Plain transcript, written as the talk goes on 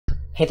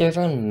Hey there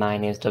everyone, my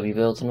name is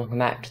WBuilds and welcome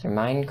back to the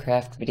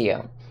Minecraft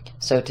video.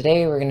 So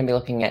today we're going to be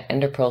looking at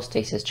Enderpearl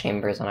stasis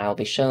chambers, and I will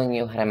be showing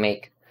you how to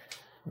make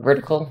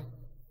vertical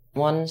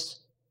ones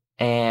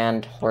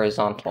and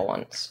horizontal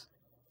ones.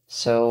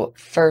 So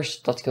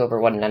first, let's go over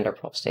what an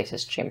Enderpearl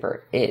stasis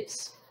chamber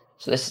is.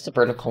 So this is a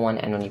vertical one,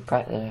 and when you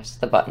press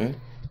the button,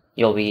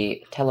 you'll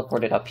be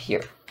teleported up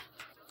here.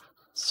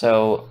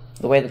 So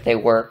the way that they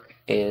work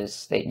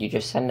is that you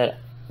just send a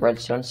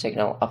redstone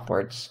signal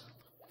upwards,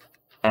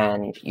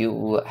 and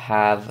you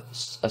have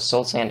a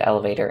soul sand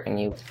elevator, and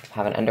you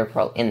have an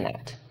enderpearl in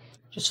that,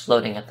 just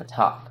floating at the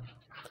top.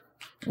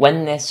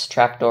 When this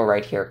trapdoor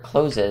right here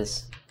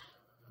closes,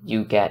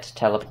 you get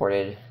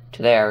teleported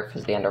to there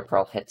because the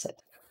enderpearl hits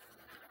it.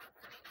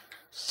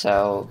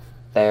 So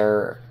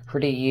they're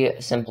pretty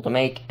simple to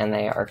make, and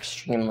they are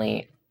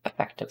extremely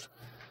effective.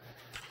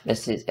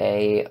 This is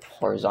a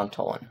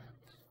horizontal one.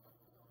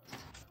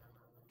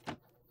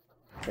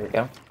 There we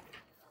go.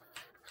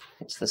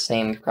 It's the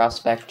same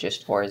prospect,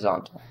 just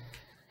horizontal.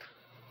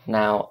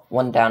 Now,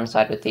 one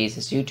downside with these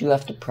is you do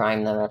have to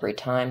prime them every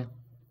time.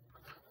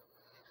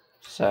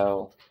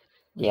 So,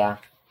 yeah.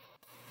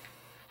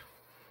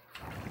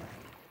 I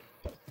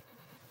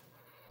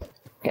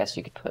guess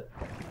you could put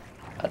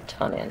a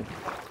ton in.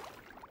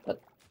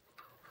 But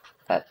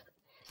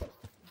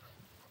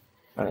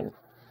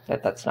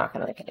that's not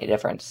going to make any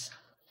difference.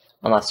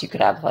 Unless you could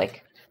have,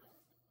 like,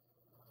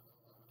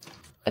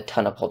 a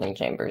ton of holding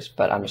chambers,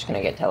 but I'm just going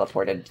to get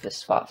teleported to this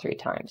spot 3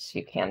 times.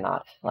 You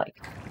cannot,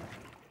 like,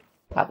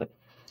 have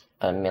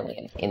a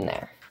million in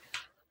there.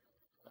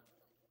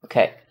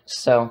 Okay,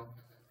 so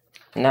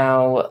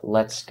now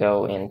let's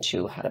go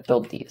into how to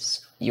build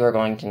these. You are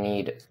going to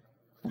need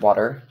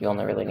water. You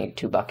only really need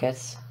 2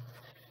 buckets.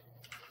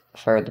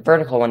 For the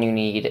vertical one, you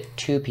need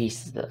 2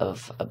 pieces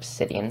of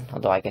obsidian,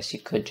 although I guess you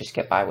could just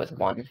get by with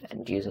 1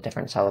 and use a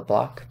different solid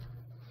block.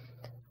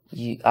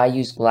 I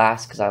use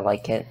glass because I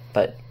like it,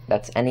 but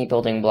that's any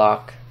building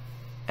block,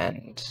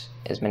 and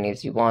as many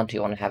as you want.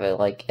 You want to have it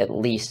like at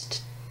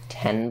least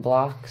 10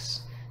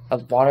 blocks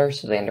of water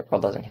so the enderpearl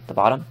doesn't hit the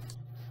bottom.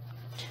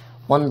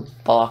 1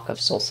 block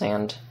of soul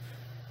sand,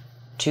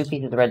 2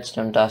 pieces of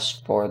redstone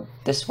dust for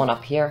this one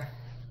up here,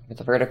 for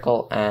the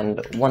vertical,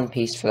 and 1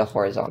 piece for the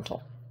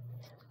horizontal.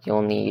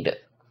 You'll need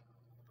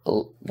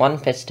 1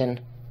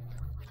 piston,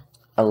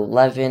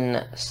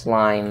 11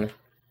 slime,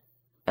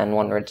 and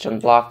 1 redstone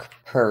block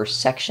per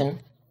section.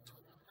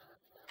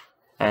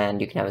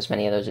 And you can have as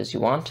many of those as you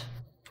want.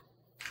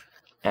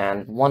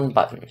 And 1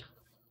 button.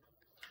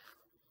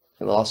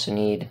 You will also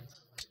need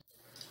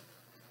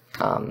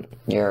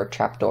your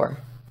trapdoor.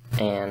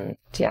 And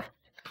yeah.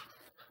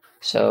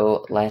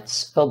 So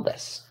let's build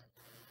this.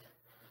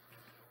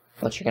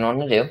 What you're going to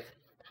want to do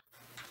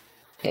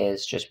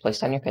is just place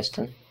down your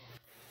piston.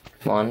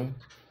 1,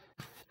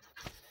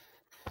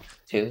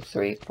 2,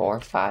 3, 4,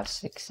 5,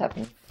 6,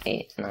 7,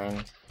 8,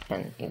 9,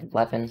 10,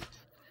 11.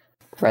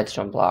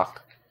 Redstone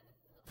block.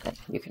 And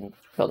you can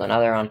build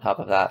another on top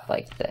of that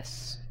like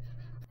this.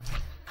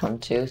 1,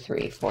 2,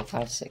 3, 4,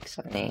 5, 6,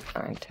 7, 8,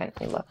 9, 10,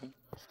 11.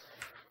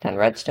 10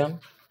 redstone.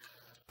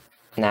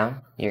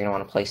 Now, you're going to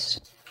want to place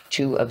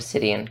 2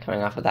 obsidian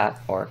coming off of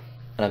that, or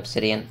an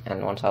obsidian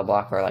and 1 solid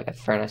block, or like a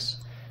furnace.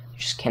 You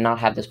just cannot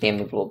have this be a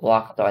movable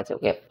block, otherwise it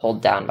will get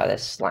pulled down by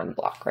this slime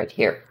block right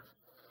here.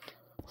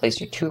 Place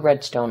your 2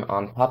 redstone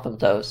on top of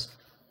those.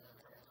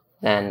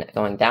 Then,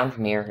 going down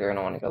from here, you're going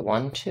to want to go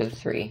 1, 2,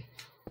 3,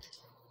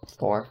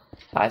 4,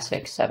 5,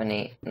 6, 7,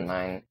 8, 9,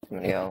 I'm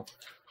going to go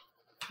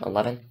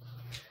 11.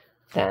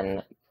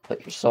 Then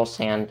put your soul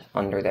sand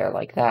under there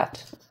like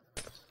that.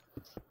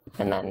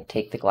 And then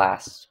take the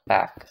glass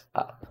back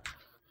up.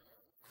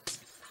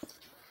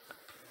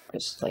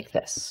 Just like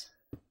this.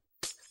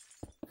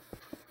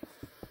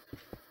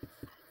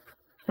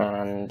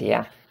 And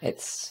yeah,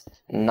 it's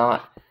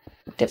not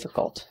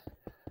difficult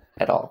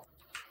at all.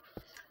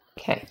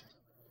 Okay.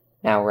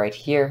 Now right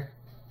here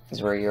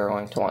is where you're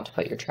going to want to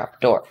put your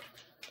trapdoor.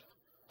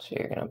 So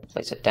you're going to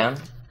place it down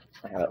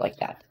and have it like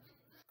that.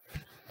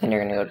 Then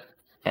you're going to go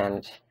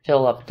and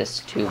fill up this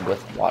tube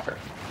with water.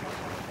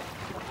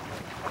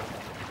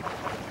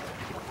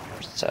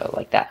 So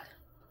like that.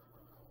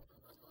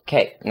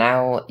 Okay,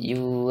 now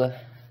you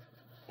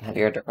have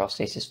your Enderpearl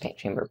stasis paint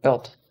chamber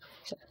built.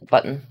 So the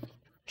button,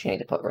 which you need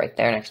to put right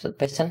there next to the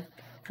piston,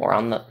 or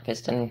on the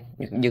piston.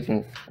 You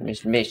can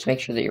just make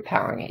sure that you're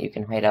powering it. You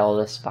can hide all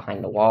this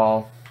behind the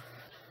wall.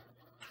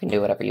 You can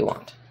do whatever you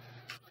want.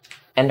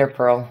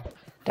 Enderpearl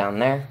down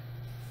there.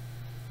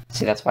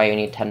 See, that's why you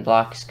need 10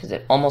 blocks, because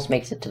it almost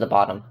makes it to the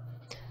bottom.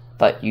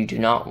 But you do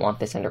not want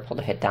this enderpearl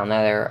to hit down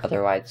there,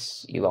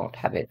 otherwise you won't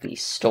have it be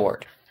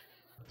stored.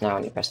 Now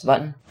when you press the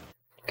button,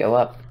 go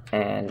up,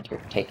 and you're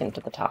taken to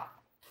the top.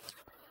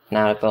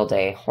 Now to build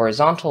a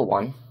horizontal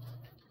one,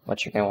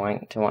 what you're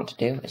going to want to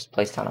do is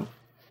place down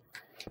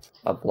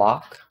a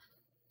block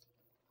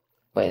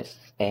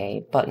with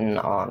a button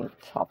on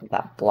top of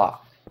that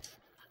block.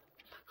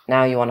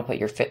 Now you want to put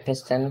your fit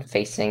piston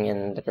facing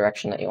in the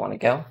direction that you want to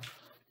go,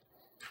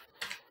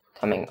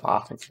 coming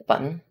off of the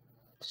button.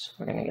 So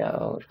we're going to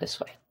go this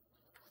way.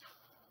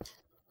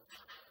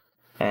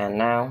 And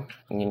now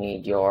you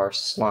need your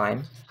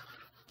slime.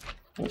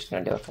 I'm just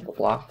going to do a couple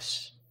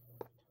blocks.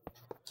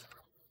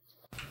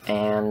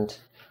 And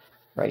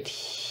right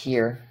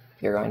here,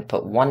 you're going to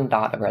put 1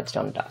 dot of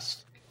redstone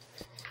dust.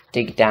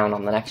 Dig down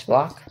on the next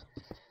block.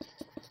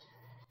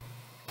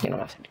 You don't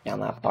have to dig down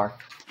that far.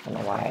 I don't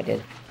know why I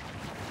did.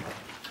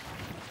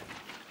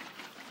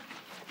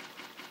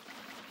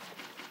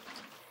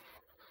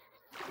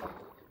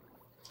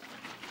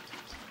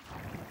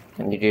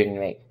 And you do need to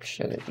make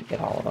sure that you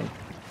get all of them.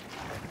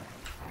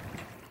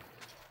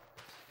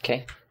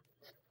 Okay.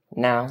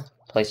 Now,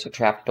 place your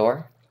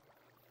trapdoor.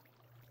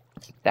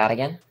 Take that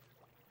again.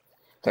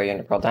 Throw your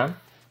Enderpearl down.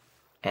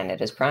 And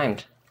it is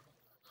primed.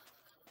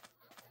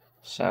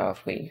 So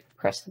if we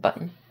press the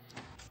button,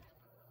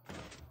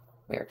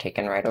 we are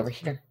taken right over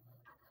here.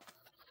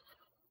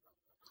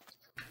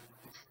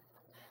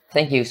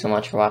 Thank you so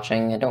much for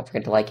watching, and don't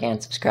forget to like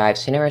and subscribe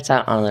so you never miss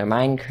out on another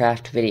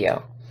Minecraft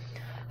video.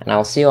 And I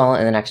will see you all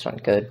in the next one.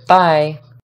 Goodbye!